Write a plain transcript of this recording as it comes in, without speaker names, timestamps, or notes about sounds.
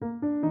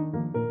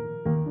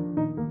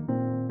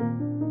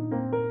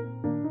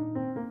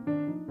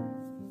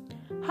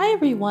Hi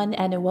everyone,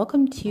 and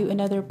welcome to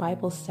another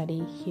Bible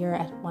study here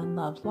at One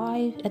Love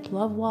Live at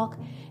Love Walk,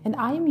 and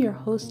I am your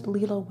host,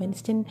 Leela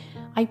Winston.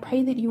 I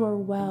pray that you are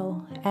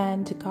well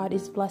and God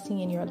is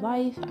blessing in your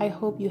life. I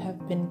hope you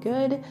have been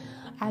good.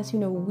 As you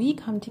know, we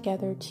come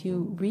together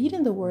to read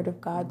in the Word of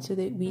God so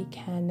that we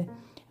can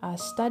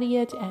study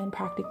it and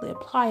practically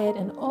apply it,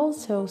 and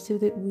also so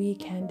that we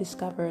can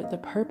discover the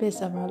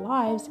purpose of our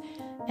lives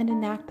and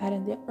enact that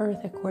in the earth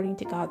according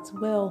to God's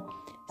will.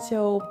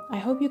 So I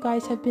hope you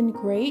guys have been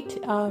great.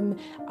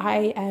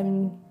 I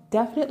am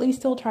definitely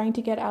still trying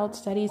to get out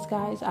studies,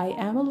 guys. I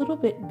am a little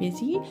bit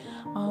busy,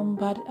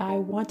 but I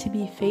want to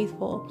be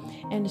faithful.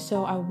 And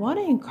so I want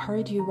to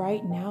encourage you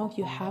right now, if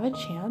you have a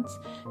chance,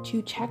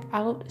 to check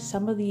out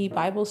some of the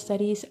Bible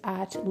studies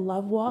at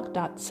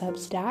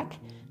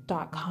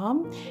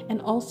lovewalk.substack.com.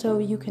 And also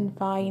you can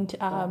find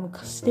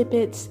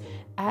snippets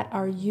at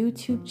our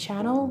YouTube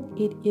channel.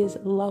 It is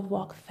Love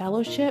Walk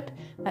Fellowship.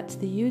 That's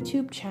the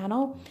YouTube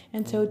channel.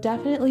 And so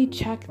definitely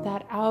check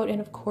that out. And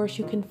of course,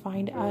 you can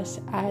find us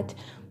at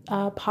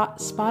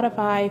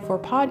Spotify for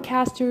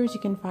podcasters. You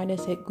can find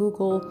us at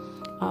Google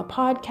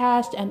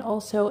Podcast and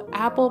also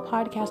Apple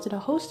Podcast and a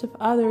host of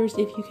others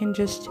if you can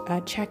just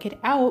check it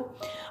out.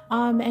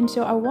 And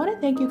so I want to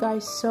thank you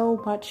guys so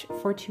much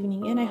for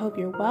tuning in. I hope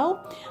you're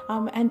well.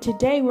 And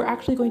today we're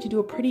actually going to do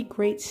a pretty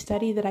great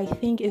study that I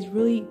think is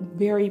really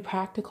very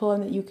practical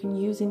and that you can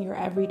use in your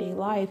everyday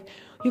life.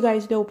 You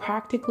guys know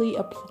practically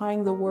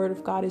applying the Word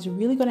of God is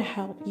really going to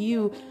help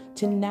you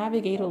to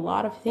navigate a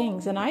lot of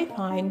things. And I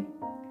find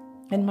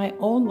in my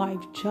own life,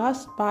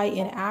 just by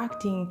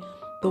enacting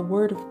the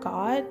Word of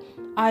God,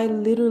 I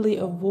literally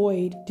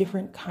avoid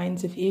different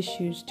kinds of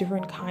issues,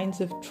 different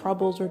kinds of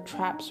troubles or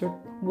traps or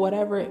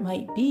whatever it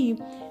might be,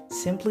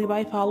 simply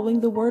by following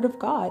the Word of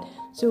God.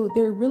 So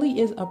there really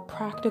is a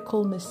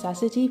practical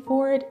necessity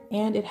for it,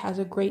 and it has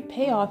a great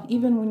payoff,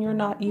 even when you're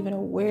not even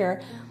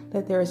aware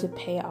that there is a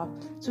payoff.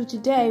 So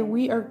today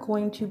we are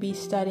going to be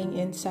studying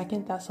in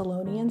 2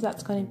 Thessalonians.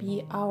 That's going to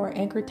be our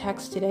anchor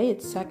text today.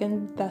 It's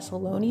 2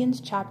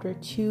 Thessalonians chapter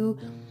 2,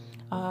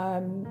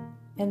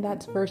 and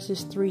that's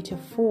verses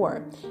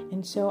 3-4.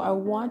 And so I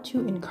want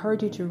to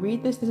encourage you to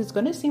read this. This is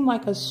going to seem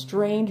like a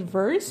strange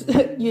verse,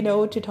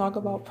 to talk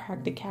about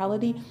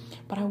practicality,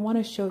 but I want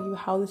to show you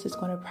how this is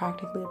going to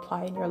practically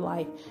apply in your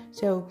life.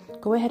 So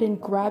go ahead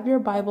and grab your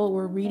Bible.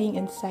 We're reading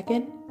in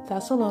 2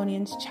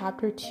 Thessalonians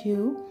chapter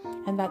 2,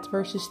 and that's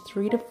verses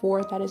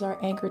 3-4. That is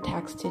our anchor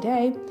text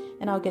today.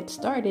 And I'll get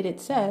started. It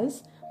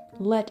says,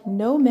 "Let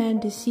no man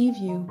deceive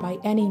you by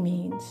any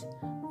means,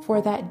 for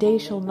that day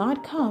shall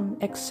not come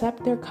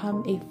except there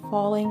come a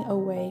falling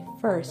away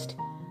first,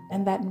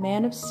 and that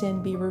man of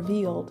sin be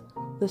revealed,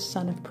 the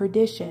son of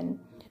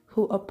perdition,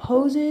 who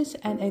opposes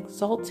and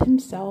exalts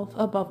himself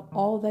above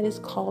all that is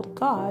called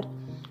God,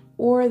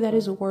 or that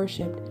is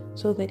worshipped,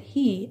 so that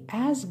he,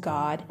 as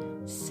God,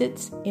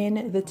 sits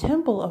in the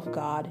temple of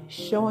God,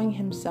 showing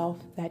himself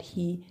that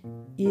he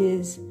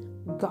is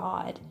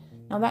God."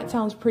 Now that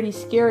sounds pretty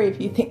scary if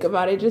you think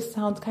about it. It just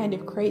sounds kind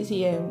of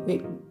crazy, and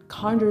it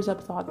conjures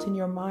up thoughts in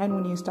your mind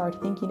when you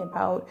start thinking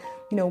about,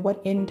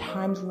 what end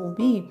times will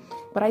be.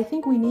 But I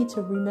think we need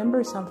to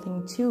remember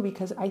something too,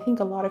 because I think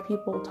a lot of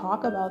people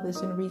talk about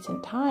this in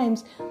recent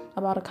times,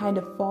 about a kind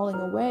of falling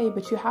away,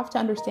 but you have to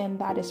understand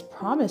that is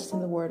promised in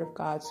the Word of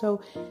God.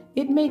 So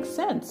it makes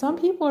sense. Some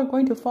people are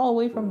going to fall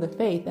away from the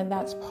faith, and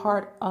that's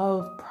part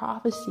of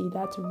prophecy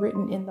that's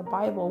written in the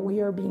Bible. We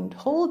are being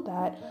told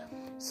that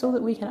so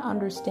that we can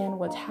understand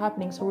what's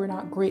happening, so we're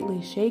not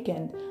greatly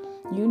shaken.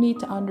 You need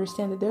to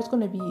understand that there's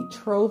going to be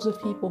troves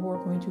of people who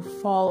are going to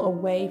fall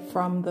away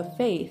from the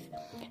faith.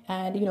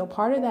 And,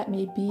 part of that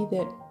may be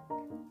that,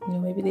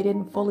 maybe they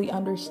didn't fully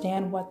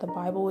understand what the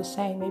Bible was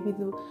saying. Maybe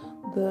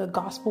the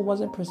gospel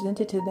wasn't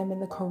presented to them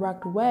in the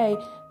correct way.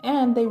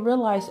 And they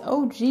realized,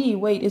 oh, gee,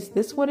 wait, is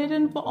this what it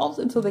involves?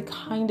 And so they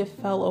kind of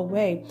fell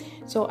away.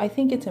 So I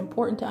think it's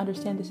important to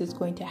understand this is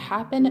going to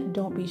happen.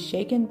 Don't be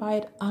shaken by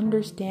it.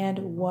 Understand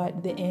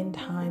what the end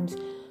times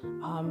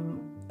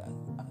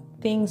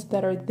things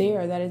that are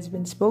there that has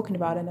been spoken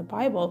about in the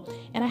Bible.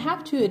 And I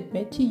have to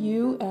admit to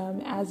you,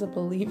 as a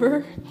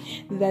believer,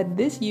 that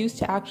this used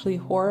to actually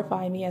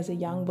horrify me as a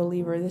young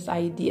believer, this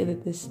idea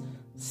that this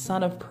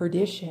son of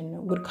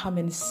perdition would come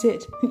and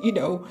sit,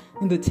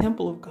 in the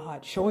temple of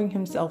God, showing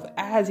himself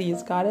as he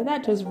is God. And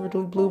that just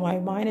really blew my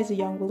mind as a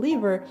young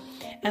believer.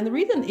 And the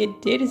reason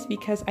it did is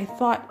because I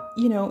thought,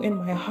 in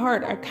my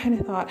heart, I kind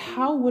of thought,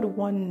 how would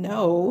one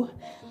know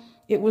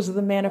it was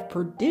the man of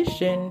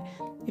perdition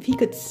if he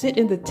could sit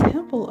in the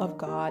temple of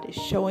God,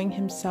 showing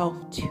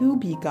himself to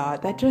be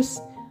God? It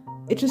just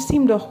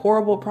seemed a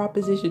horrible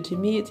proposition to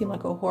me. It seemed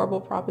like a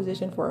horrible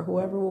proposition for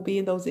whoever will be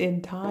in those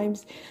end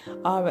times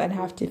and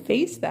have to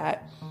face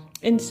that.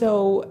 And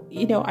so,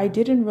 I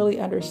didn't really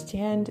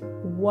understand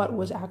what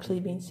was actually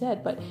being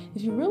said. But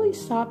if you really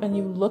stop and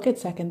you look at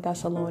 2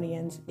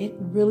 Thessalonians, it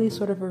really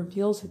sort of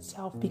reveals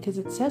itself, because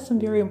it says some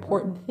very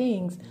important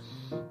things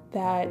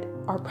that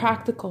are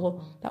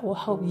practical, that will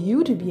help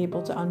you to be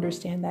able to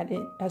understand that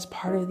as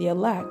part of the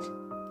elect.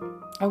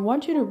 I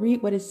want you to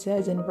read what it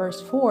says in verse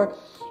 4.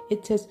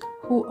 It says,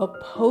 who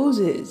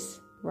opposes,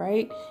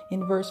 right?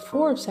 In verse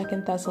 4 of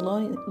 2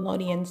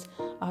 Thessalonians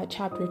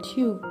chapter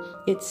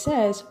 2, it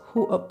says,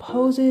 who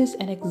opposes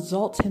and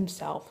exalts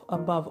himself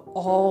above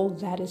all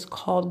that is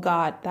called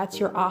God. That's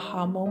your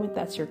aha moment.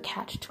 That's your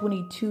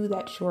catch-22.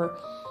 That's your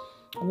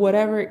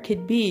whatever it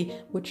could be,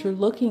 what you're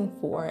looking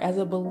for. As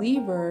a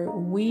believer,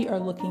 we are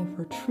looking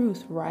for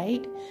truth,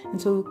 right?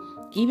 And so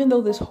even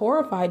though this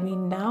horrified me,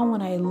 now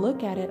when I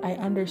look at it, I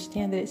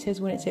understand that it says,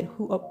 when it said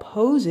who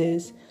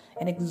opposes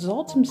and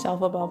exalts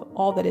himself above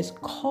all that is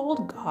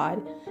called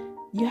God,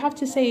 you have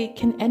to say,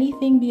 can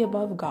anything be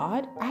above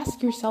God?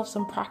 Ask yourself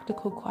some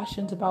practical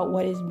questions about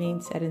what is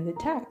being said in the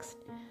text.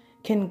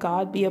 Can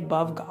God be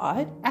above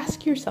God?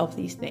 Ask yourself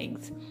these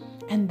things.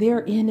 And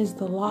therein is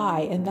the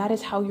lie. And that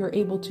is how you're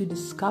able to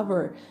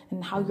discover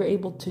and how you're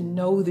able to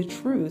know the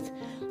truth.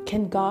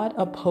 Can God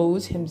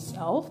oppose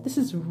himself? This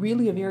is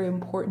really a very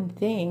important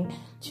thing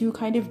to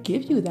kind of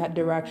give you that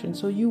direction.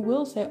 So you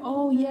will say,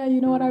 oh yeah,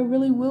 you know what? I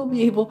really will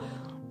be able,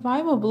 if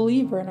I'm a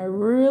believer and I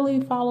really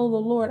follow the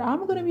Lord,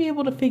 I'm going to be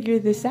able to figure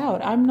this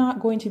out. I'm not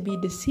going to be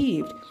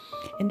deceived.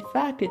 In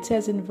fact, it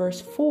says in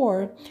verse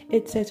 4,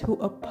 it says who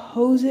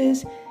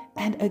opposes.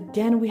 And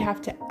again, we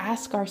have to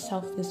ask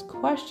ourselves this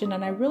question,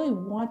 and I really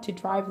want to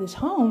drive this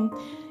home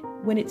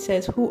when it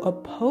says who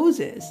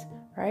opposes,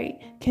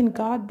 right? Can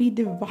God be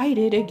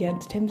divided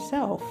against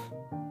himself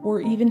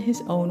or even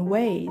his own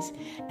ways?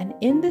 And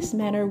in this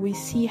manner, we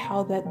see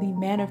how that the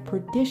man of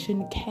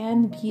perdition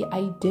can be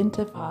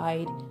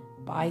identified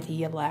by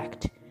the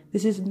elect.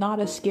 This is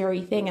not a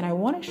scary thing, and I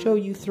want to show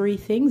you 3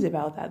 things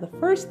about that. The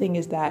first thing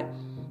is that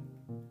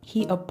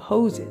he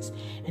opposes.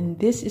 And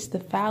this is the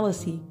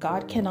fallacy.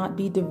 God cannot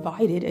be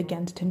divided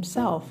against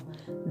himself.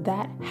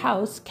 That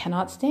house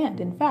cannot stand.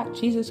 In fact,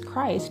 Jesus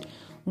Christ,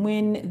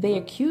 when they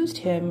accused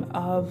him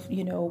of,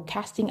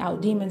 casting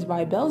out demons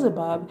by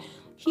Beelzebub,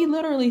 he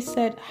literally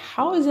said,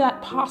 how is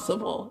that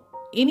possible?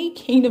 Any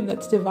kingdom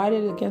that's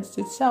divided against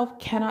itself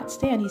cannot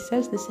stand. He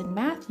says this in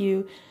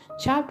Matthew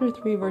chapter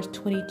 3, verse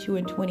 22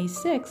 and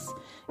 26.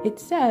 It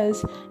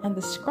says, and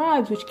the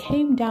scribes which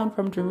came down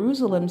from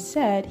Jerusalem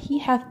said, he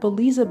hath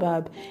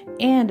Beelzebub,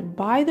 and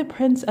by the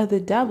prince of the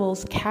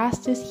devils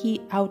casteth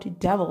he out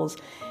devils.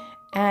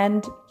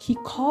 And he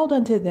called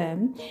unto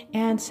them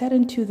and said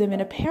unto them in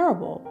a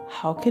parable,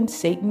 how can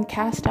Satan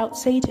cast out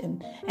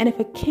Satan? And if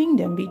a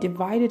kingdom be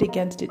divided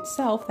against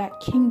itself, that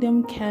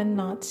kingdom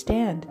cannot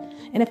stand.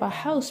 And if a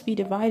house be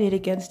divided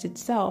against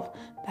itself,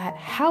 that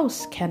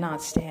house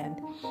cannot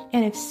stand.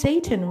 And if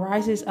Satan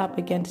rises up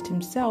against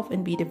himself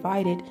and be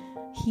divided,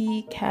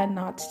 he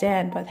cannot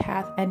stand, but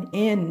hath an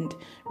end,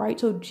 right?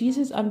 So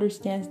Jesus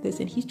understands this,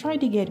 and he's trying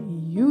to get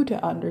you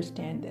to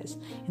understand this.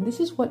 And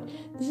this is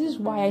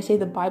why I say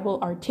the Bible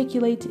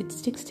articulates, it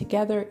sticks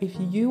together. If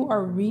you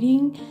are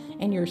reading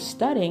and you're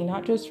studying,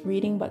 not just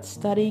reading, but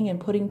studying and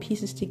putting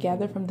pieces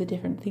together from the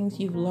different things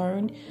you've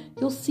learned,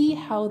 you'll see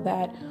how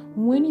that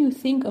when you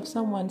think of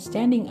someone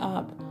standing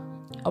up,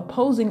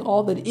 opposing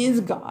all that is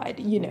God,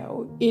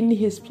 in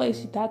his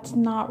place, that's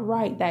not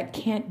right. That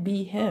can't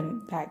be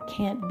him. That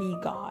can't be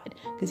God,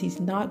 because he's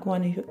not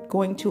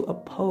going to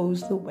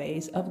oppose the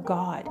ways of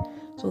God.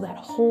 So that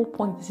whole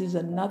point, this is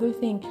another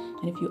thing.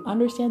 And if you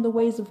understand the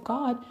ways of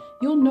God,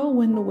 you'll know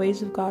when the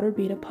ways of God are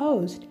being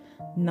opposed.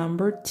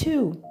 Number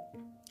 2,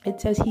 it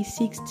says he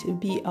seeks to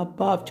be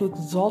above, to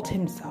exalt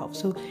himself.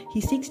 So he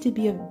seeks to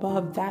be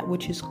above that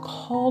which is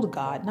called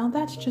God. Now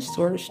that's just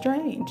sort of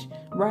strange,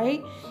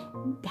 right?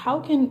 How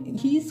can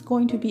he's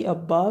going to be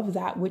above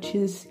that which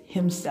is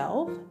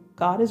himself?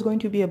 God is going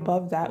to be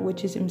above that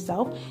which is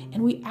himself.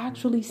 And we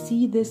actually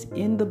see this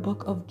in the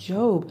book of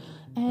Job.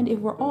 And if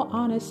we're all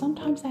honest,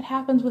 sometimes that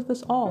happens with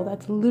us all.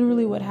 That's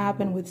literally what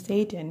happened with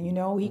Satan.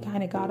 He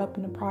kind of got up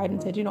in pride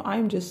and said,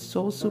 I'm just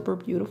so super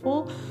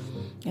beautiful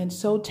and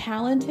so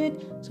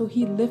talented. So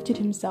he lifted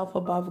himself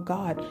above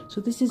God. So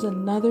this is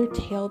another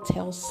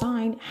telltale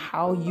sign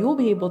how you'll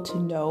be able to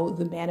know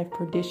the man of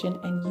perdition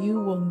and you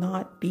will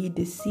not be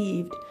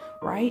deceived,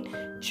 right?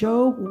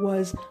 Job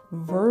was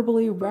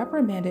verbally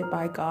reprimanded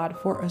by God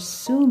for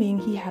assuming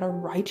he had a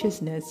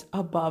righteousness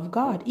above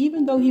God.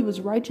 Even though he was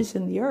righteous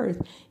in the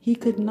earth, he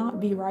could not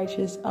be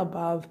righteous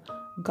above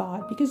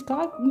God, because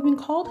God even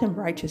called him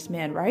righteous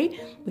man, right?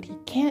 But he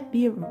can't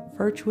be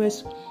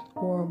virtuous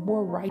or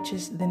more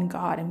righteous than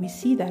God. And we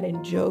see that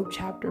in Job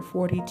chapter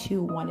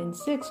 42, 1 and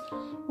 6,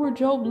 where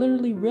Job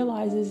literally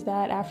realizes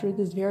that after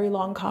this very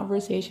long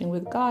conversation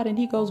with God, and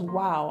he goes,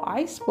 wow,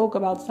 I spoke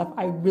about stuff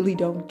I really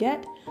don't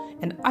get,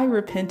 and I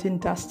repent in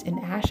dust and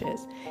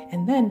ashes.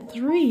 And then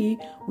 3,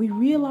 we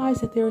realize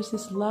that there is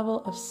this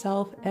level of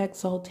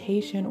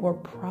self-exaltation or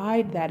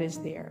pride that is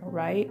there,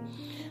 right?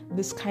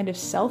 This kind of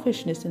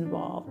selfishness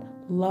involved.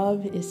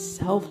 Love is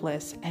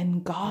selfless,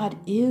 and God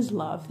is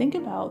love. Think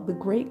about the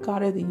great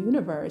God of the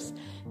universe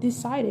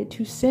decided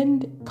to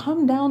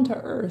come down to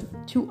earth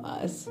to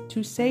us,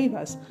 to save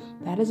us.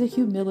 That is a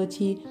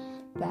humility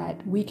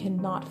that we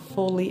cannot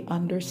fully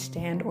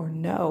understand or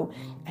know.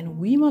 And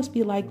we must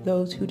be like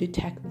those who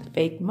detect the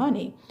fake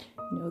money.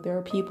 There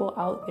are people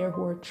out there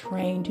who are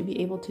trained to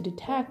be able to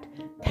detect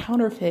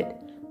counterfeit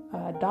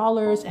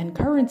dollars and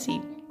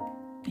currency.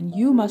 And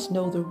you must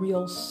know the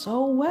real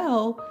so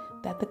well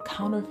that the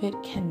counterfeit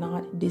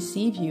cannot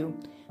deceive you.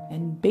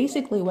 And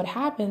basically what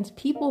happens,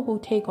 people who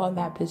take on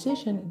that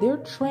position, they're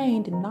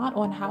trained not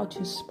on how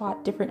to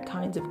spot different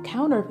kinds of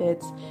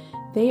counterfeits.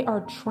 They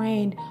are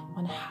trained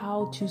on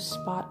how to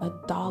spot a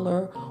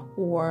dollar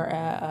or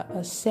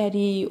a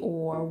cedi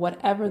or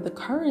whatever the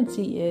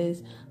currency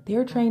is.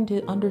 They're trained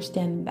to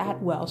understand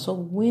that well. So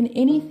when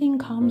anything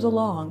comes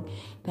along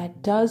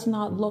that does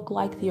not look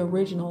like the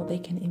original, they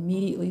can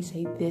immediately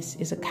say this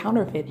is a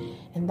counterfeit.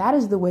 And that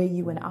is the way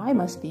you and I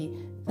must be.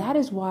 That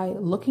is why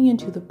looking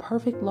into the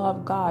perfect law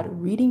of God,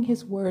 reading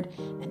His Word,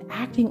 and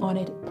acting on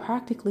it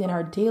practically in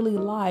our daily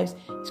lives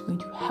is going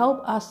to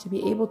help us to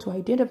be able to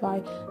identify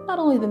not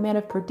only the man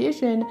of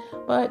perdition,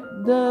 but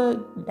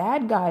the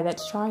bad guy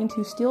that's trying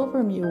to steal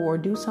from you or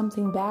do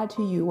something bad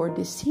to you or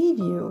deceive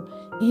you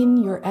in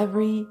your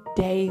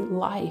everyday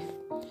life.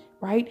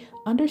 Right?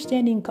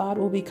 Understanding God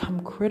will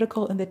become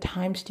critical in the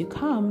times to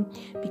come,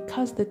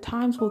 because the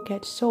times will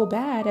get so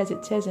bad, as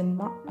it says in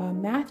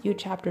Matthew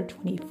chapter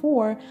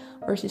 24,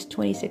 verses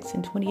 26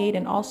 and 28,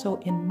 and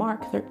also in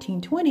Mark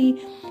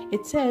 13:20,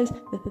 it says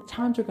that the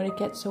times are going to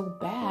get so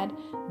bad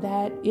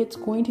that it's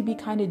going to be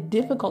kind of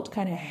difficult to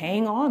kind of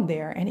hang on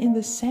there. And in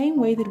the same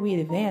way that we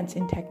advance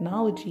in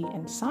technology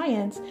and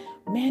science,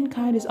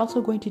 mankind is also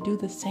going to do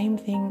the same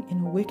thing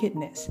in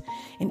wickedness.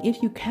 And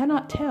if you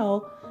cannot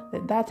tell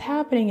that that's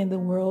happening in the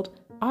world,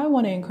 I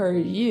want to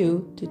encourage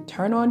you to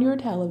turn on your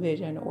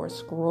television or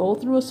scroll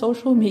through a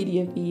social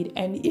media feed,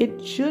 and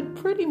it should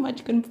pretty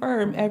much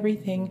confirm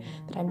everything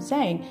that I'm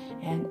saying.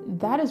 And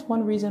that is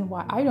one reason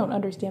why I don't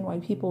understand why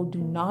people do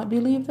not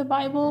believe the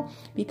Bible,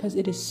 because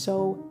it is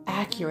so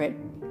accurate.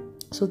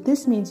 So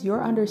this means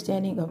your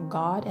understanding of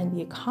God and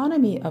the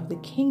economy of the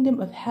kingdom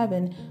of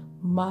heaven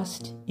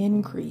must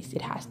increase.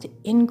 It has to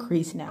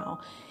increase now.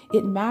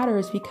 It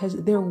matters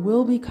because there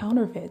will be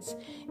counterfeits.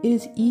 It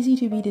is easy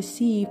to be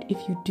deceived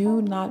if you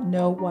do not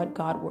know what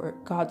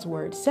God's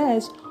word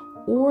says,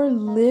 or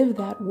live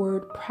that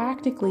word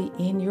practically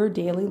in your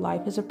daily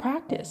life as a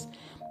practice.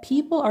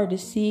 People are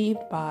deceived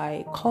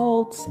by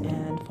cults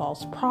and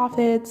false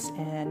prophets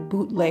and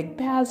bootleg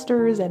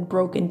pastors and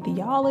broken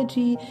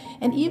theology,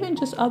 and even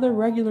just other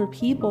regular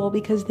people,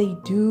 because they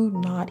do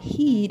not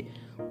heed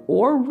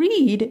or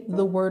read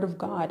the Word of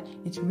God.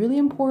 It's really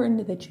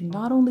important that you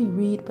not only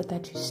read, but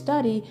that you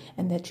study,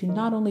 and that you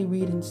not only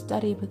read and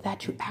study, but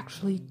that you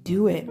actually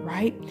do it,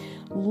 right?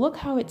 Look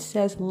how it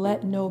says,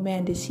 let no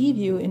man deceive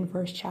you in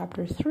verse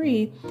chapter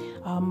 3,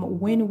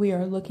 when we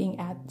are looking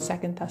at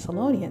 2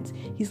 Thessalonians.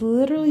 He's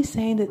literally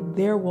saying that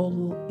there will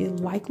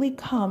likely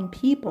come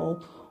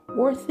people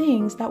or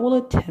things that will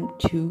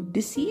attempt to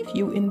deceive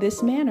you in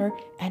this manner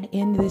and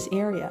in this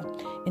area.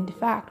 In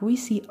fact, we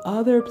see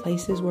other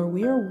places where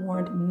we are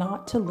warned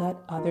not to let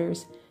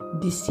others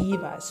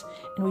deceive us.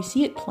 And we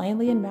see it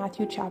plainly in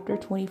Matthew chapter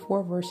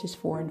 24, verses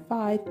 4 and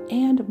 5,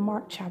 and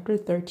Mark chapter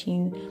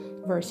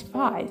 13, verse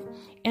 5.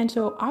 And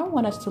so I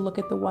want us to look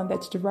at the one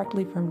that's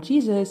directly from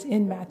Jesus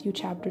in Matthew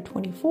chapter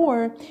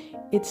 24.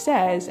 It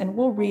says, and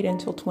we'll read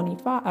until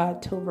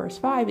verse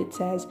 5, it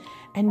says,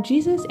 and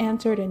Jesus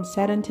answered and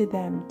said unto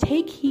them,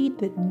 take heed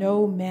that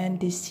no man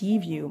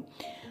deceive you.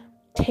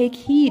 Take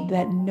heed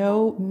that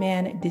no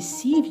man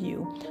deceive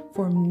you,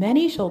 for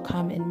many shall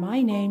come in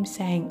my name,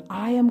 saying,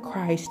 I am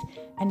Christ,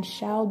 and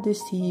shall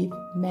deceive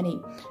many.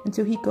 And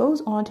so he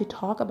goes on to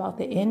talk about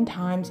the end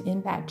times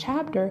in that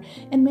chapter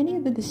and many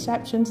of the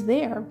deceptions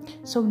there.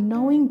 So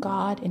knowing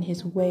God and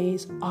his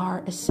ways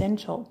are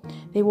essential.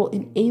 They will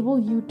enable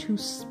you to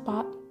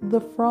spot the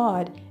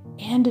fraud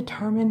and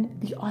determine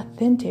the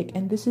authentic.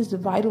 And this is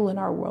vital in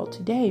our world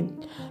today.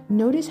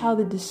 Notice how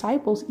the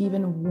disciples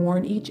even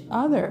warn each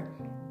other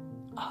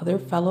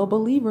fellow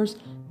believers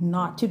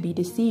not to be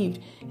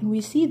deceived. And we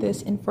see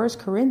this in 1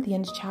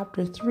 Corinthians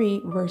chapter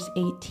 3, verse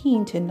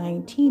 18 to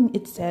 19.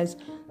 It says,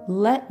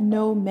 let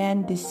no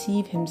man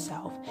deceive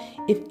himself.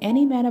 If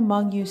any man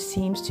among you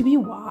seems to be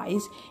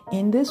wise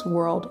in this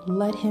world,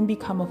 let him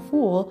become a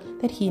fool,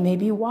 that he may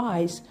be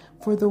wise.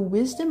 For the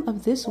wisdom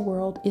of this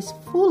world is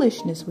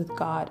foolishness with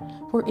God.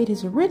 For it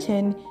is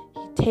written,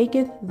 he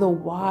taketh the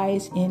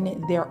wise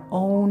in their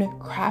own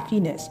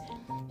craftiness.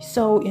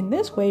 So in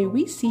this way,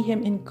 we see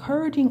him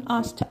encouraging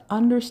us to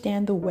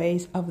understand the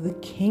ways of the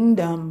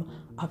kingdom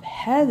of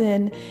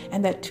heaven,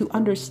 and that to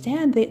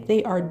understand that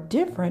they are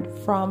different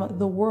from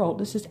the world.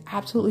 This is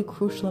absolutely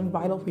crucial and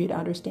vital for you to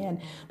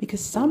understand, because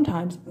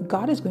sometimes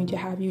God is going to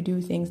have you do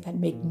things that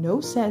make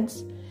no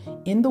sense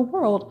in the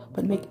world,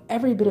 but make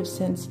every bit of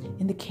sense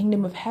in the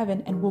kingdom of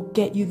heaven and will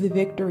get you the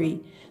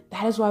victory.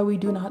 That is why we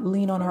do not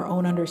lean on our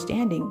own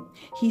understanding.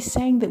 He's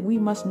saying that we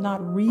must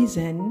not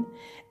reason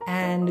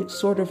and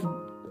sort of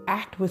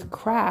act with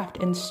craft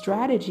and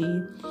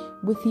strategy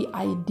with the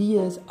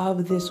ideas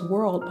of this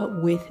world,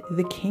 but with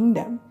the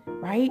kingdom,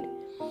 right?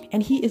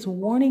 And he is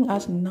warning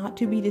us not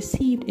to be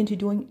deceived into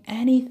doing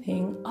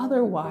anything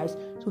otherwise,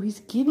 So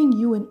he's giving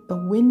you a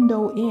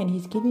window in.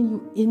 He's giving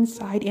you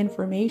inside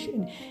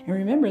information. And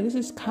remember, this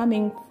is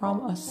coming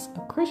from a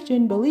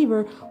Christian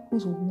believer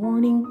who's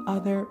warning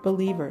other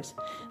believers.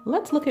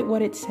 Let's look at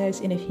what it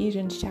says in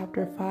Ephesians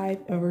chapter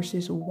 5,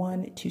 verses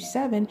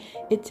 1-7.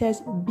 It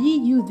says, "Be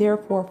you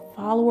therefore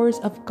followers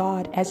of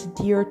God as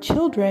dear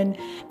children,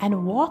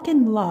 and walk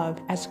in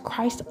love as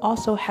Christ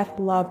also hath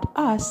loved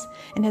us,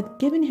 and hath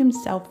given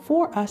himself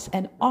for us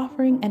an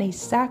offering and a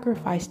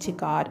sacrifice to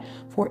God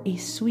for a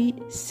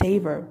sweet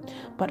savor.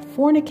 But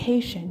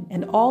fornication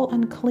and all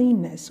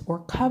uncleanness or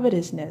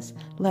covetousness,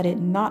 let it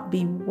not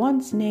be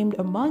once named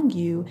among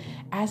you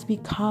as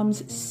becomes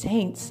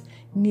saints,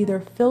 neither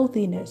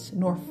filthiness,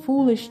 nor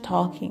foolish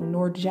talking,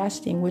 nor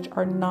jesting, which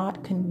are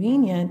not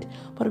convenient,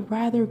 but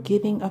rather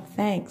giving of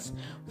thanks.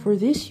 For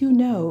this you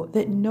know,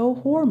 that no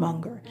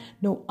whoremonger,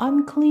 no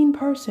unclean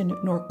person,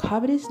 nor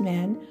covetous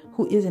man,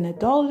 who is an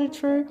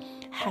idolater,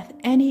 hath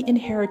any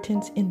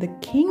inheritance in the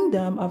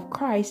kingdom of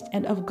Christ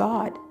and of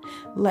God.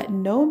 Let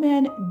no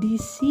man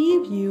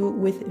deceive you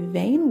with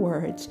vain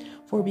words,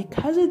 for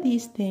because of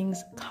these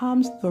things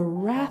comes the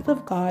wrath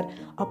of God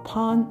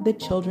upon the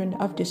children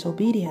of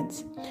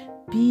disobedience.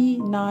 Be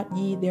not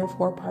ye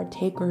therefore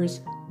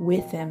partakers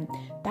with them."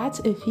 That's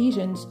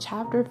Ephesians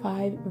chapter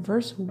 5,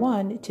 verse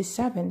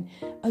 1-7.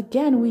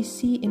 Again, we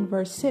see in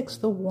verse 6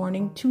 the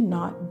warning to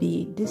not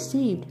be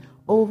deceived.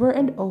 Over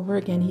and over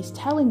again, he's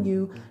telling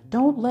you,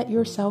 don't let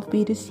yourself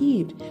be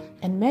deceived.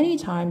 And many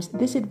times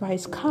this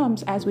advice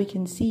comes, as we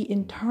can see,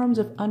 in terms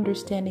of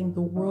understanding the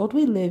world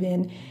we live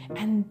in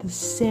and the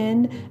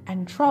sin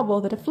and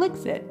trouble that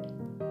afflicts it.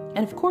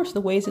 And of course,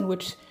 the ways in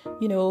which,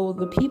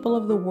 the people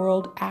of the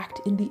world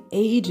act in the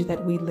age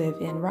that we live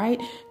in,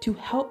 right? To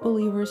help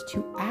believers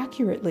to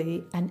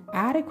accurately and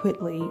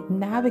adequately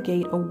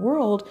navigate a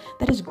world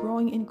that is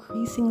growing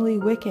increasingly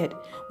wicked.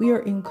 We are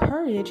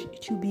encouraged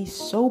to be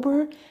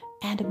sober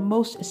and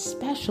most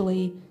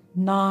especially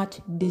not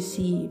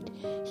deceived.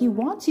 He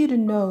wants you to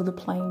know the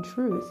plain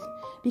truth,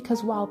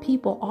 because while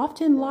people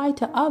often lie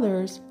to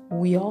others,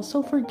 we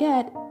also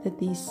forget that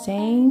these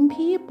same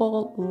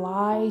people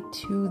lie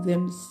to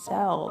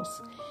themselves.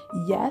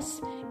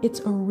 Yes, it's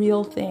a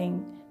real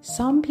thing.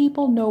 Some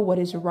people know what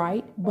is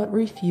right, but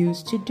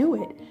refuse to do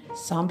it.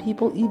 Some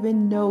people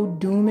even know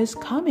doom is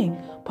coming,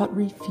 but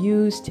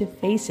refuse to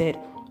face it,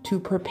 to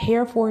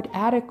prepare for it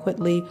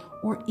adequately,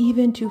 or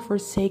even to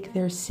forsake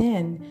their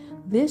sin.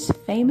 This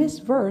famous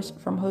verse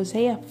from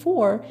Hosea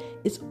 4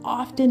 is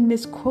often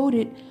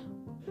misquoted,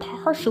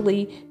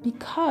 partially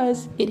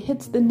because it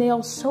hits the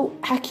nail so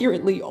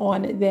accurately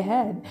on the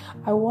head.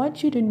 I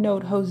want you to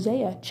note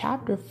Hosea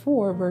chapter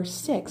 4, verse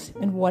 6,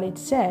 and what it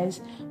says: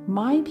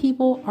 "My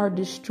people are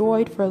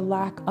destroyed for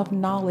lack of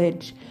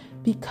knowledge.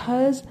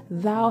 Because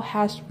thou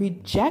hast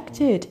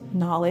rejected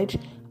knowledge,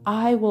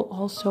 I will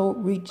also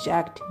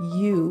reject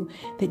you,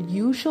 that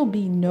you shall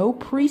be no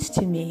priest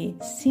to me,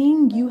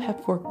 seeing you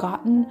have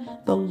forgotten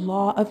the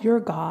law of your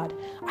God.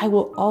 I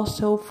will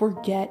also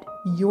forget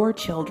your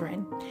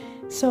children."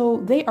 So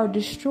they are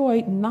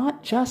destroyed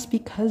not just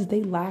because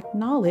they lack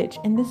knowledge.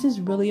 And this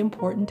is really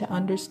important to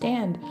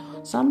understand.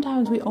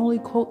 Sometimes we only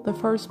quote the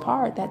first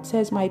part that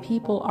says, "My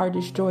people are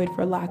destroyed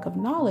for lack of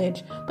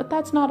knowledge," but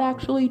that's not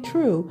actually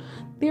true.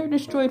 They're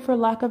destroyed for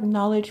lack of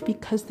knowledge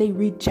because they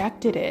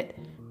rejected it.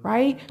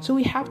 Right? So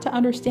we have to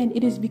understand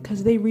it is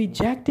because they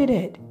rejected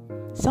it.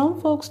 Some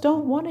folks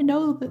don't want to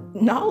know the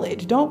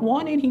knowledge, don't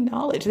want any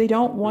knowledge. They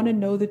don't want to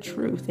know the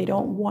truth. They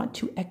don't want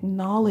to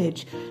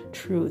acknowledge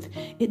truth.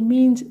 It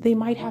means they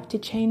might have to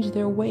change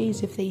their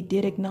ways if they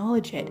did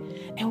acknowledge it.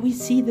 And we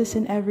see this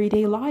in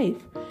everyday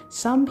life.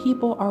 Some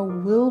people are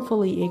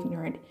willfully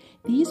ignorant.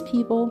 These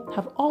people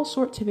have all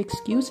sorts of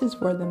excuses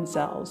for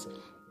themselves.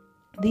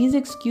 These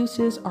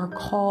excuses are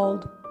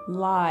called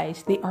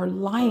lies. They are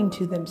lying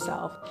to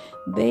themselves.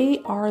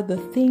 They are the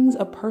things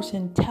a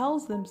person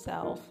tells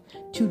themselves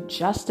to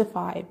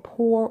justify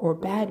poor or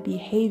bad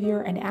behavior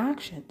and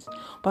actions.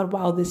 But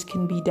while this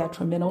can be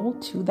detrimental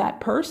to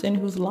that person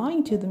who's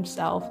lying to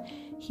themselves,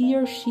 he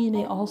or she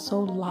may also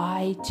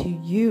lie to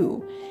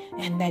you,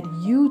 and that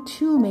you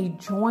too may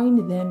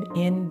join them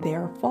in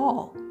their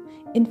fall.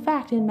 In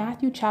fact, in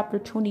Matthew chapter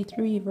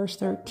 23, verse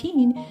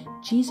 13,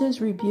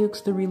 Jesus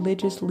rebukes the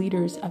religious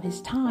leaders of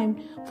his time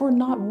for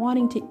not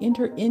wanting to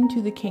enter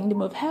into the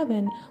kingdom of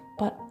heaven,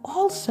 but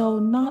also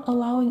not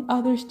allowing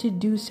others to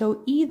do so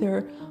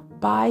either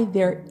by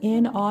their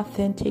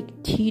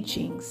inauthentic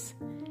teachings.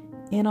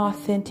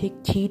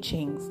 Inauthentic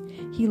teachings.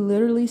 He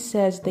literally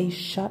says they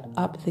shut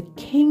up the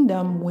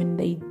kingdom when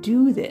they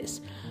do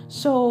this.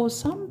 So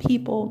some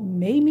people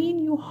may mean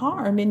you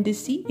harm in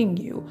deceiving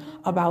you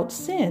about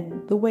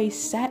sin, the way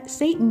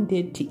Satan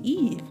did to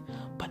Eve.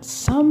 But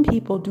some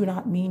people do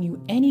not mean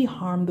you any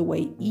harm the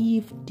way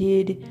Eve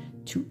did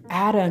to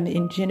Adam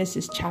in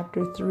Genesis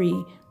chapter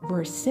 3,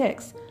 verse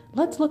 6.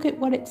 Let's look at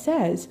what it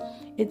says.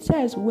 It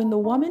says, "When the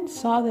woman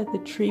saw that the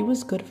tree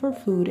was good for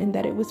food and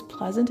that it was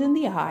pleasant to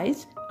the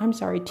eyes,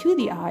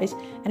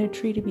 and a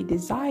tree to be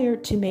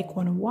desired to make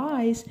one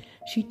wise,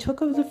 she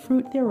took of the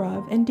fruit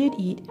thereof and did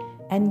eat,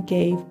 and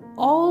gave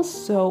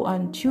also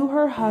unto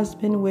her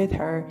husband with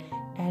her,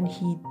 and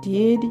he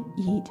did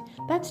eat.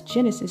 That's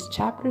Genesis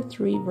chapter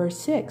 3, verse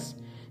 6.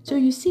 So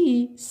you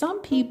see,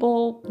 some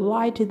people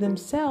lie to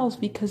themselves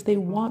because they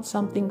want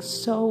something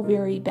so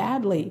very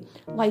badly,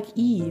 like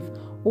Eve,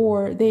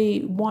 or they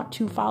want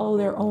to follow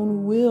their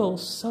own will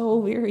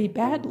so very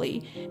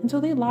badly. And so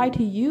they lie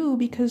to you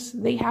because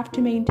they have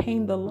to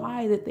maintain the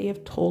lie that they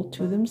have told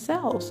to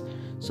themselves.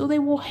 So they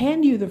will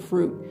hand you the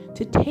fruit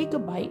to take a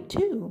bite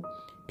too.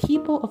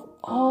 People of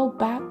all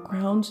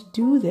backgrounds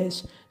do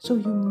this, so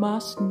you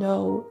must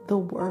know the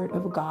Word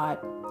of God.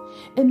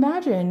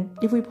 Imagine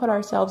if we put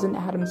ourselves in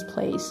Adam's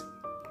place.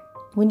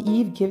 When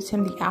Eve gives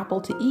him the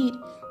apple to eat,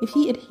 if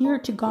he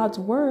adhered to God's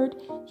word,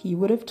 he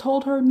would have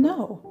told her,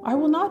 "No, I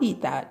will not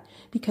eat that,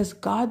 because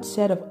God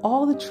said of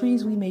all the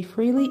trees we may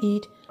freely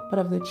eat, but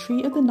of the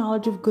tree of the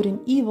knowledge of good and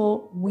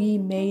evil we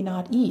may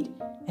not eat."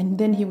 And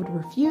then he would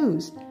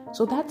refuse.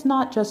 So that's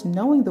not just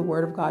knowing the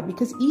word of God,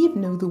 because Eve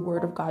knew the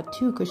word of God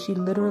too, because she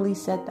literally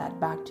said that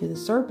back to the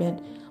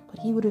serpent. But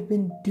he would have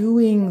been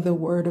doing the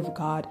word of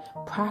God,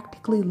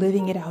 practically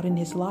living it out in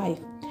his life.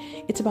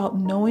 It's about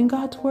knowing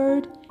God's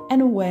word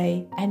and a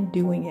way and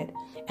doing it.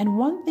 And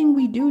one thing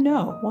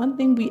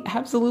we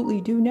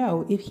absolutely do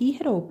know, if he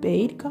had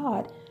obeyed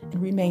God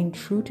and remained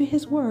true to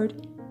his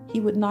word, he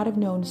would not have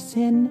known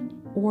sin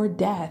or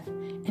death.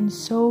 And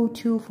so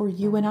too for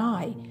you and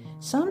I.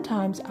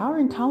 Sometimes our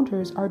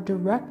encounters are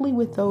directly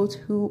with those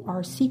who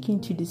are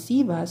seeking to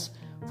deceive us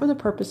for the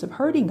purpose of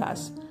hurting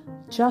us,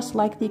 just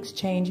like the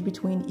exchange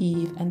between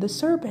Eve and the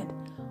serpent.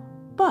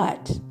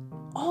 But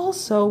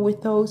also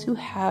with those who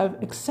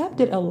have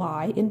accepted a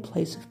lie in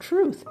place of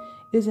truth.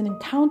 It is an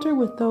encounter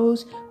with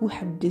those who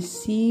have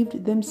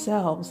deceived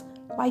themselves,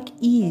 like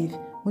Eve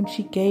when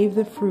she gave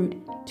the fruit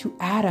to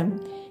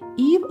Adam.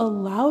 Eve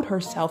allowed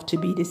herself to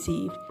be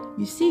deceived.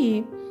 You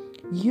see,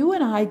 you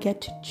and I get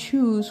to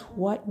choose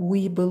what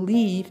we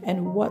believe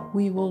and what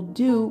we will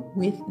do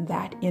with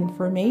that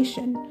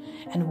information.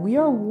 And we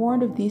are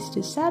warned of these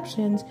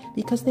deceptions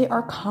because they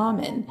are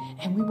common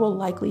and we will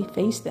likely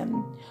face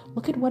them.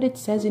 Look at what it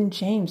says in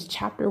James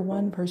chapter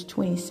 1, verse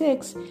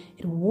 26.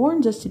 It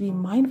warns us to be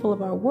mindful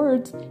of our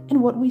words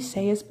and what we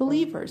say as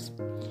believers.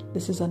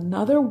 This is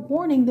another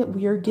warning that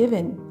we are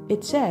given.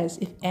 It says,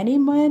 if any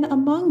man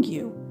among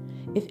you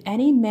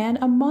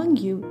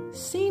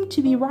seem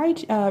to be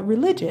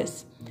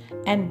religious,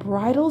 and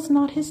bridles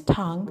not his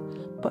tongue,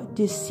 but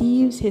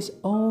deceives his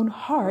own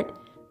heart,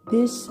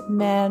 this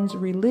man's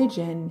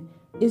religion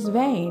is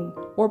vain,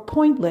 or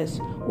pointless,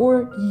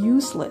 or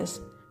useless.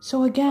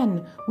 So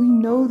again, we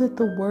know that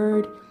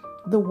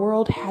the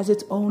world has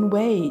its own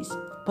ways,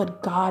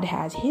 but God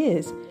has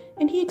his,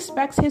 and he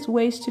expects his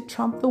ways to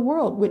trump the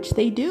world, which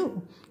they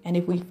do. And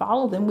if we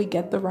follow them, we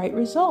get the right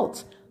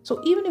results.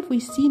 So even if we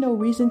see no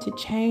reason to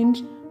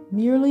change,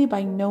 merely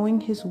by knowing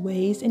his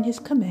ways and his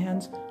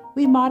commands,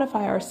 we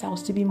modify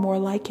ourselves to be more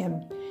like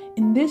him.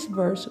 In this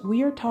verse,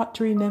 we are taught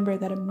to remember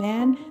that a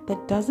man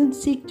that doesn't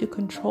seek to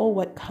control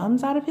what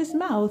comes out of his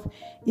mouth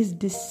is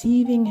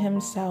deceiving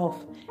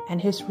himself,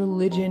 and his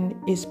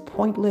religion is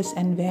pointless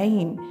and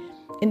vain.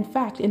 In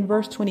fact, in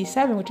verse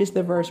 27, which is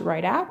the verse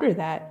right after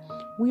that,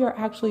 we are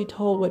actually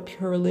told what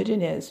pure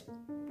religion is.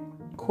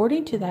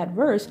 According to that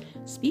verse,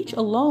 speech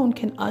alone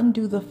can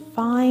undo the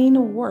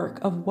fine work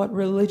of what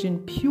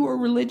pure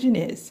religion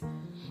is,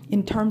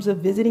 in terms of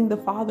visiting the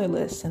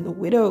fatherless and the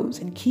widows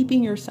and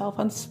keeping yourself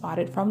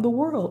unspotted from the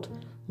world.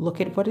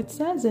 Look at what it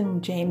says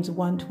in James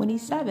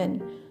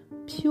 1:27.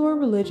 Pure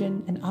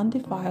religion and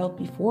undefiled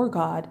before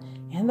God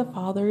and the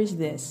Father is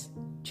this,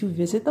 to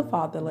visit the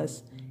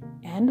fatherless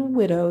and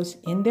widows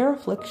in their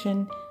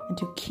affliction and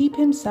to keep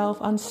himself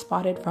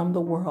unspotted from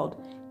the world.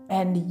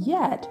 And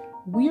yet,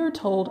 we are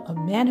told a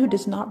man who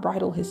does not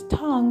bridle his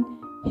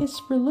tongue,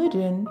 his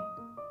religion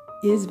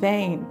is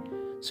vain.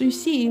 So you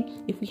see,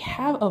 if we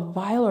have a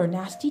vile or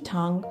nasty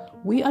tongue,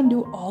 we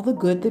undo all the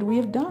good that we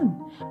have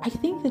done. I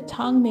think the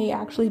tongue may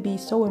actually be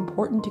so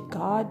important to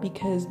God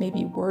because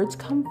maybe words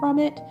come from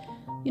it.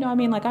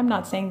 I'm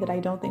not saying that I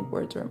don't think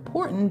words are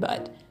important,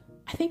 but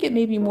I think it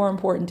may be more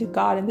important to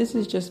God. And this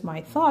is just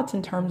my thoughts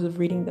in terms of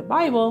reading the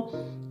Bible.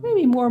 It may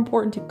be more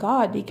important to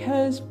God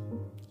because,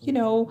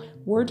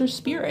 words are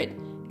spirit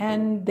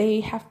and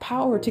they have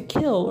power to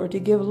kill or to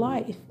give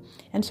life.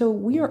 And so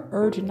we are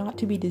urged not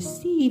to be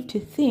deceived to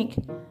think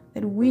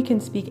that we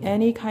can speak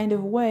any kind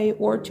of way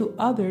or to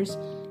others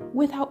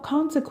without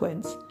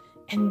consequence.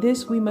 And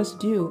this we must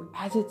do,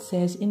 as it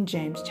says in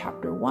James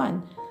chapter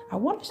 1. I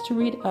want us to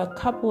read a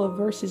couple of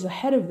verses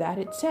ahead of that.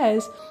 It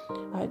says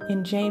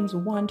in James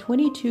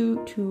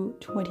 1:22 to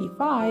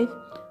 25,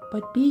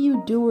 "But be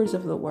you doers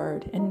of the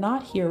word, and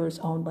not hearers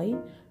only,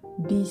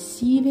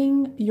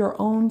 deceiving your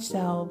own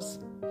selves.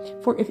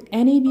 For if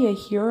any be a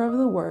hearer of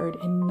the word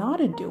and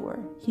not a doer,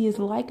 he is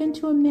like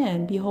unto a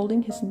man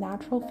beholding his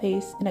natural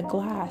face in a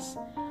glass.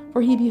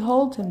 For he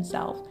beholds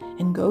himself,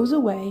 and goes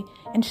away,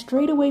 and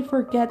straightway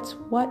forgets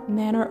what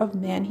manner of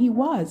man he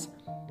was.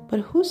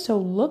 But whoso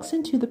looks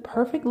into the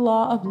perfect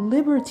law of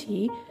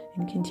liberty,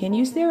 and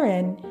continues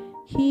therein,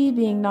 he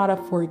being not a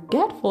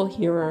forgetful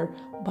hearer,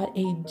 but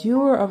a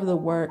doer of the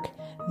work,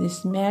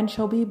 this man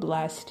shall be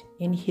blessed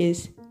in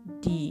his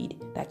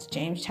deed. That's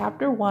James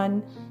chapter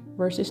 1,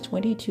 verses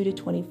 22 to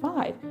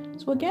 25.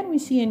 So again, we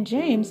see in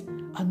James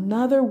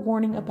another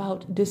warning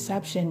about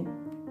deception,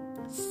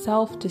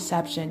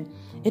 self-deception.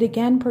 It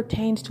again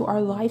pertains to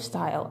our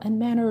lifestyle and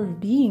manner of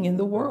being in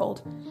the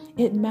world.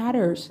 It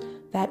matters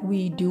that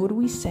we do what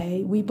we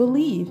say we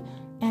believe.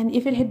 And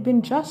if it had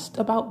been just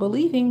about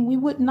believing, we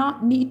would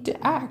not need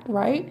to act,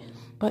 right?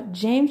 But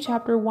James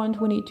chapter 1,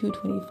 22,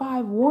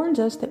 25 warns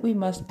us that we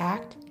must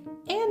act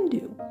and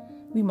do.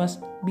 We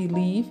must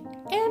believe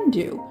and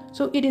do.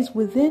 So it is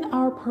within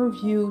our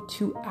purview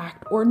to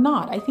act or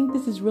not. I think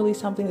this is really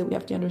something that we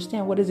have to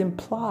understand. What is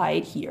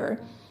implied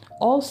here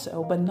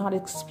also, but not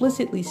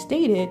explicitly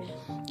stated,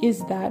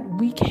 is that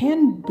we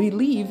can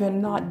believe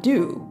and not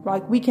do.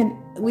 Like we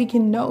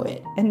can know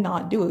it and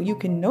not do it. You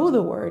can know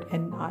the word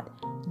and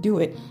not do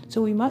it.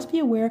 So we must be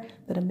aware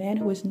that a man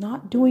who is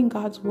not doing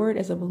God's word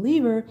as a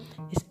believer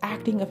is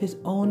acting of his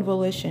own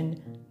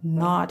volition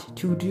not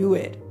to do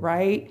it,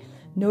 right?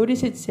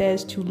 Notice it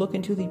says to look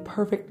into the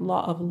perfect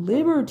law of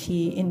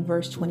liberty in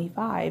verse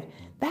 25.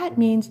 That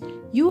means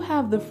you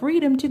have the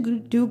freedom to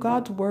do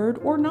God's word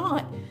or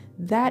not.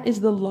 That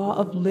is the law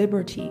of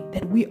liberty,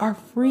 that we are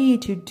free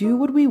to do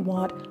what we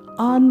want,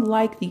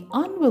 unlike the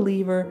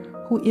unbeliever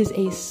who is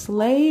a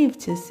slave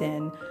to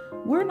sin.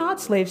 We're not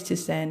slaves to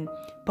sin,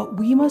 but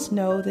we must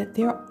know that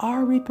there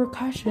are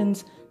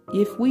repercussions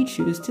if we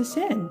choose to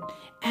sin.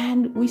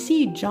 And we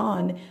see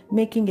John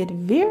making it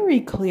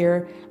very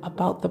clear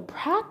about the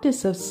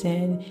practice of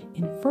sin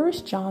in 1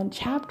 John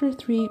chapter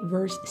 3,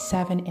 verse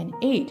 7 and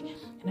 8.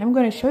 And I'm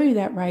going to show you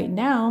that right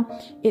now.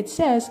 It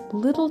says,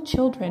 "Little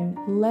children,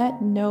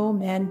 let no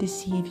man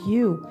deceive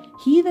you.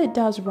 He that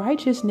does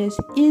righteousness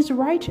is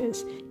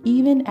righteous,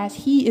 even as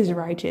he is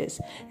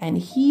righteous. And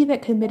he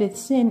that committeth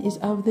sin is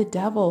of the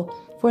devil,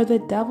 for the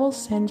devil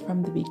sinned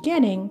from the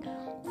beginning.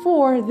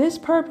 For this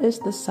purpose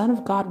the Son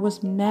of God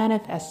was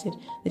manifested,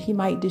 that he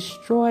might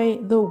destroy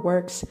the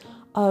works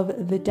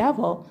of the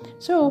devil."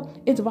 So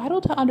it's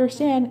vital to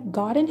understand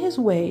God and his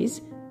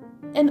ways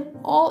in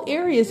all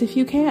areas if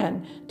you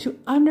can, to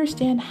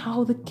understand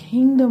how the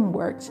kingdom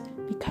works,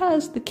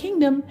 because the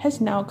kingdom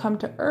has now come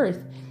to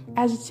earth.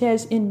 As it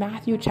says in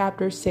Matthew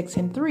chapter 6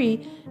 and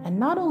 3, and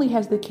not only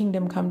has the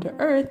kingdom come to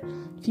earth,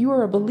 if you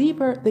are a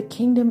believer, the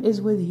kingdom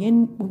is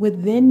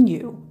within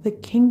you. The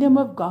kingdom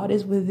of God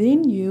is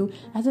within you,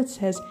 as it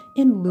says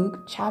in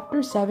Luke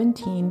chapter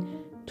 17,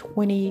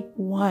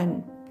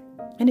 21.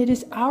 And it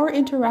is our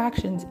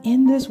interactions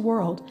in this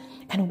world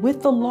and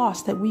with the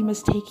lost that we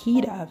must take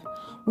heed of.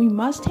 We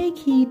must take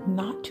heed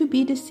not to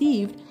be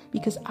deceived,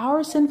 because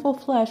our sinful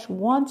flesh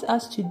wants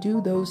us to do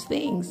those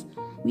things.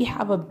 We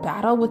have a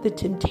battle with the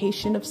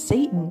temptation of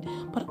Satan,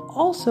 but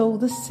also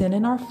the sin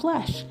in our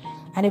flesh.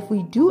 And if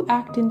we do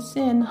act in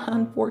sin,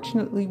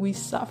 unfortunately, we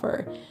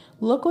suffer.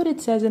 Look what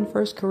it says in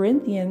 1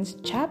 Corinthians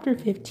chapter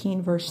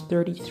 15, verse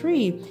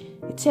 33.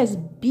 It says,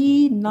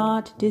 "Be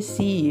not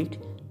deceived.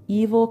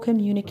 Evil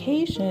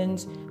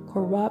communications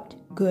corrupt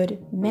good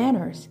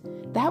manners."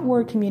 That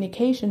word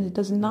communications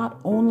does not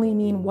only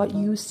mean what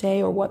you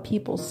say or what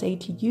people say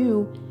to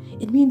you.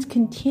 It means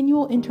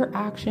continual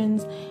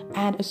interactions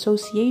and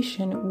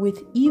association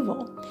with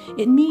evil.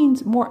 It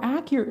means more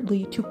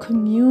accurately to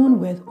commune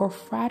with or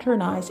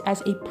fraternize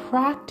as a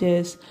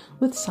practice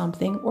with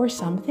something or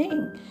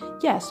something.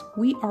 Yes,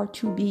 we are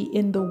to be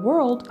in the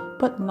world,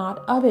 but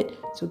not of it.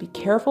 So be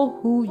careful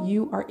who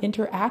you are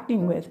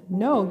interacting with.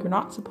 No, you're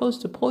not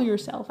supposed to pull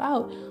yourself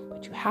out,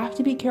 but you have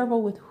to be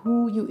careful with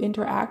who you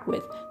interact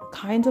with, the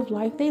kinds of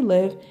life they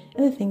live,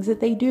 and the things that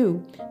they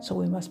do. So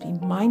we must be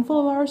mindful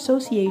of our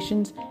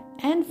associations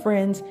and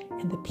friends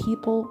and the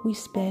people we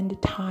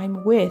spend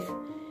time with.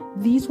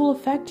 These will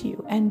affect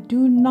you, and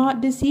do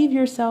not deceive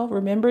yourself.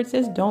 Remember, it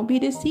says don't be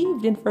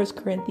deceived in 1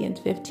 Corinthians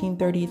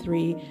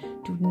 15:33.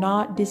 Do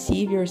not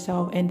deceive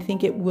yourself and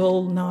think it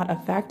will not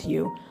affect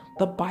you.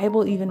 The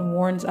Bible even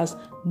warns us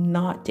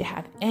not to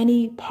have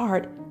any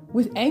part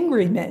with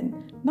angry men.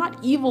 Not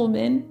evil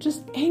men,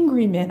 just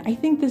angry men. I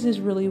think this is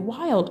really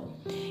wild.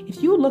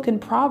 If you look in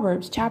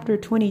Proverbs chapter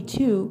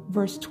 22,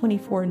 verse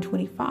 24 and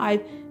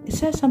 25, it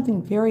says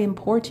something very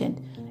important.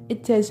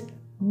 It says,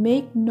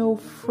 "Make no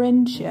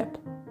friendship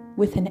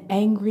with an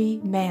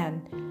angry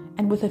man,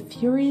 and with a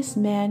furious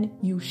man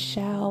you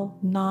shall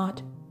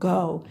not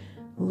go,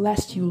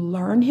 lest you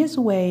learn his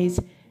ways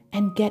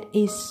and get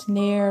a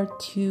snare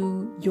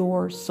to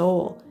your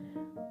soul."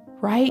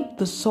 Right?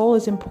 The soul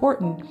is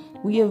important.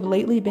 We have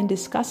lately been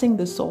discussing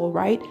the soul,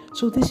 right?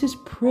 So this is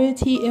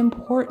pretty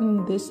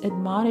important, this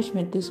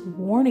admonishment, this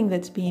warning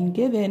that's being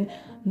given,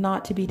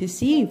 not to be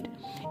deceived.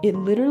 It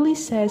literally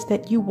says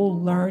that you will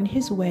learn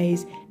his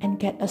ways and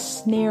get a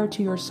snare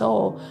to your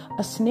soul.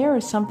 A snare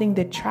is something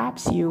that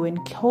traps you and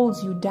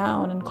holds you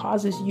down and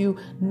causes you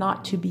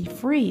not to be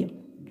free.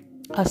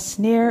 A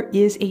snare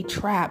is a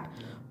trap.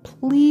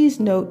 Please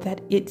note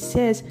that it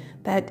says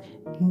that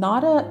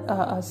not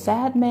a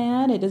sad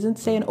man. It doesn't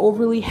say an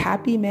overly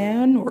happy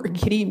man or a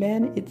giddy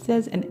man. It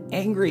says an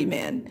angry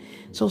man.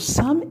 So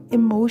some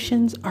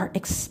emotions are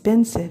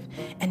expensive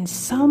and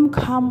some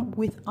come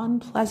with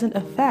unpleasant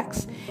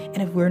effects.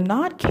 And if we're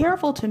not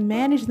careful to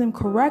manage them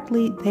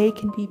correctly, they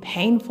can be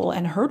painful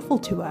and hurtful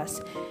to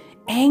us.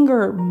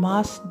 Anger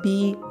must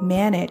be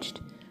managed.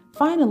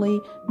 Finally,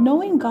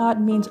 knowing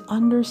God means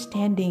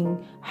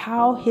understanding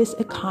how His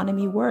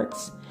economy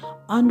works,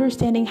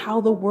 understanding how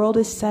the world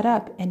is set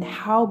up and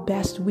how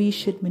best we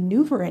should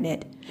maneuver in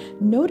it.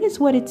 Notice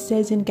what it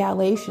says in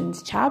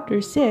Galatians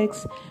chapter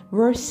 6,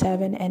 verse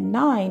 7 and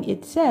 9.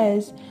 It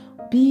says,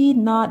 "Be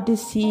not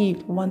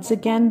deceived." Once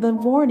again, the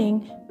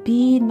warning,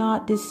 be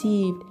not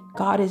deceived.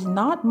 God is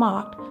not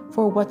mocked,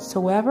 for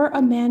whatsoever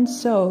a man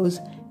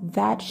sows,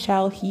 that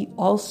shall he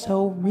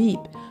also reap.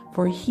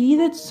 For he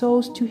that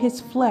sows to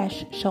his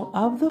flesh shall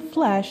of the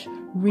flesh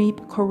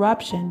reap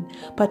corruption,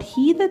 but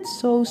he that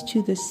sows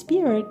to the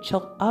Spirit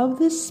shall of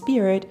the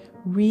Spirit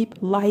reap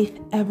life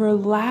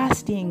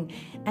everlasting.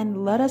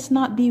 And let us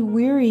not be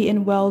weary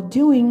in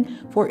well-doing,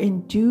 for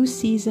in due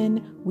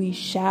season we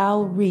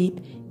shall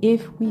reap,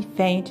 if we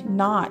faint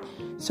not.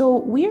 So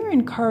we are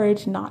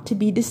encouraged not to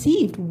be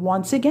deceived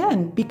once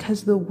again,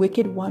 because the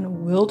wicked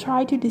one will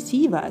try to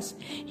deceive us.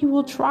 He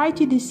will try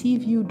to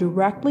deceive you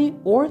directly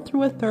or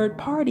through a third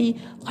party,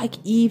 like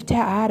Eve to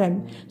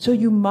Adam. So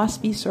you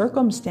must be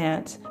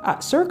circumspect.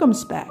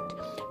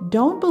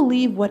 Don't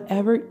believe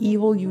whatever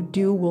evil you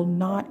do will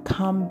not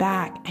come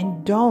back.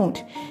 And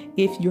don't,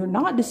 if you're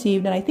not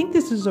deceived, and I think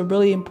this is a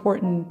really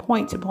important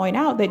point to point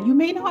out, that you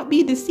may not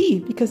be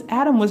deceived because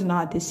Adam was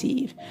not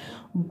deceived.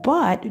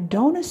 But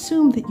don't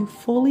assume that you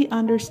fully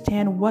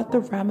understand what the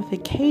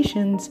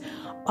ramifications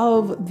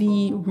of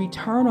the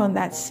return on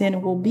that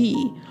sin will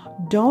be.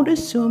 Don't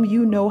assume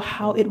you know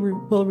how it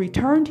will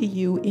return to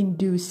you in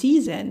due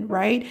season,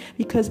 right?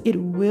 Because it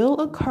will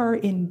occur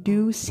in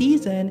due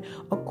season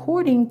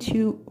according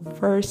to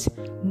verse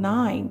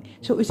 9.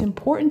 So it's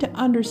important to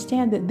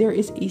understand that there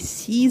is a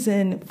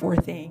season for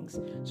things.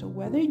 So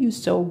whether you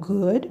sow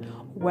good,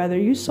 whether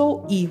you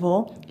sow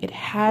evil, it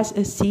has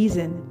a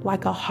season,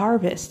 like a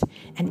harvest.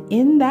 And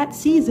in that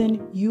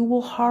season, you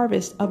will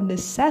harvest of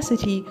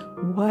necessity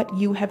what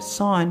you have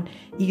sown,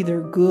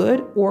 either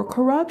good or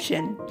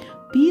corruption.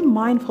 Be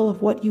mindful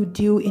of what you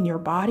do in your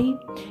body,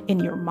 in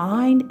your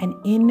mind, and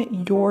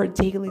in your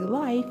daily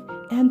life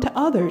and to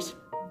others,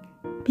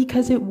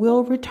 because it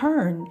will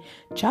return.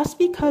 Just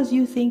because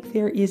you think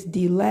there is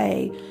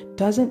delay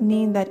doesn't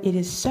mean that it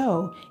is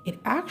so. It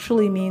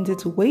actually means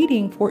it's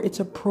waiting for its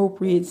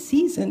appropriate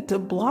season to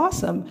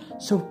blossom.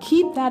 So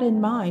keep that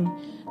in mind.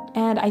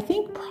 And I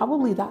think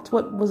probably that's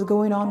what was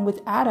going on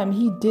with Adam.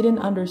 He didn't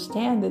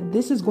understand that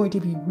this is going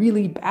to be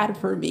really bad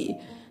for me.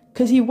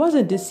 Because he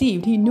wasn't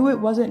deceived. He knew it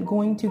wasn't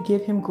going to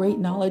give him great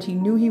knowledge. He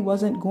knew it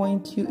wasn't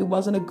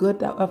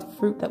a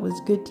fruit that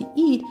was good to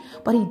eat,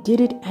 but he did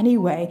it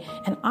anyway.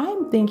 And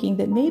I'm thinking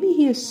that maybe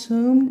he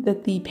assumed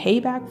that the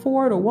payback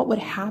for it or what would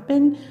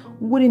happen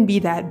wouldn't be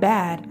that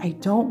bad. I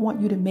don't want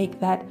you to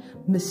make that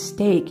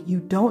mistake. You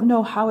don't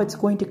know how it's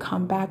going to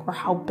come back or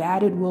how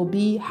bad it will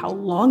be, how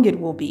long it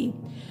will be.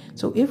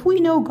 So if we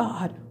know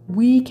God,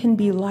 we can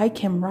be like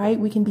him, right?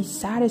 We can be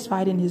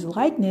satisfied in his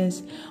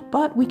likeness,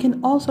 but we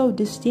can also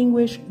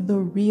distinguish the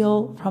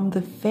real from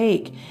the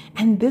fake.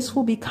 And this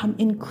will become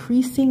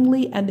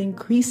increasingly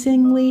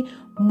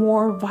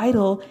more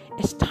vital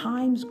as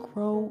times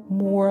grow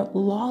more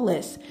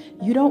lawless.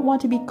 You don't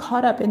want to be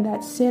caught up in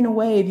that sin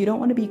wave. You don't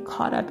want to be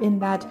caught up in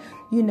that,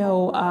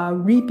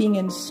 reaping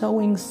and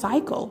sowing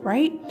cycle,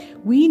 right?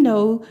 We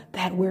know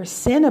that where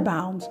sin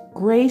abounds,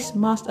 grace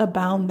must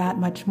abound that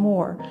much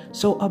more.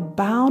 So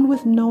abound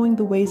with knowing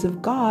the ways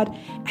of God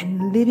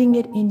and living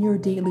it in your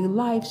daily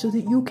life so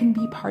that you can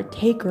be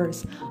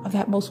partakers of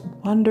that most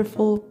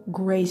wonderful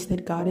grace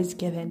that God has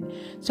given.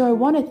 So I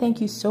want to thank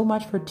you so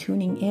much for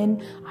tuning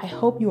in. I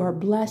hope you are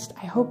blessed.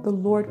 I hope the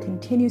Lord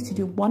continues to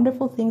do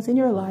wonderful things in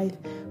your life.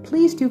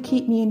 Please do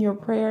keep me in your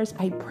prayers.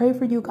 I pray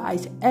for you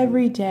guys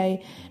every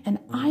day, and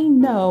I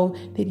know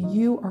that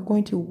you are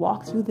going to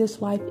walk through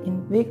this life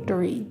in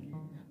victory,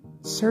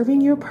 serving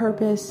your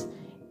purpose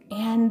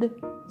and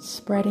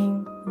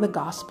spreading the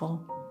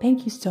gospel.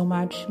 Thank you so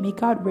much. May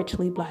God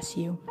richly bless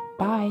you.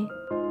 Bye.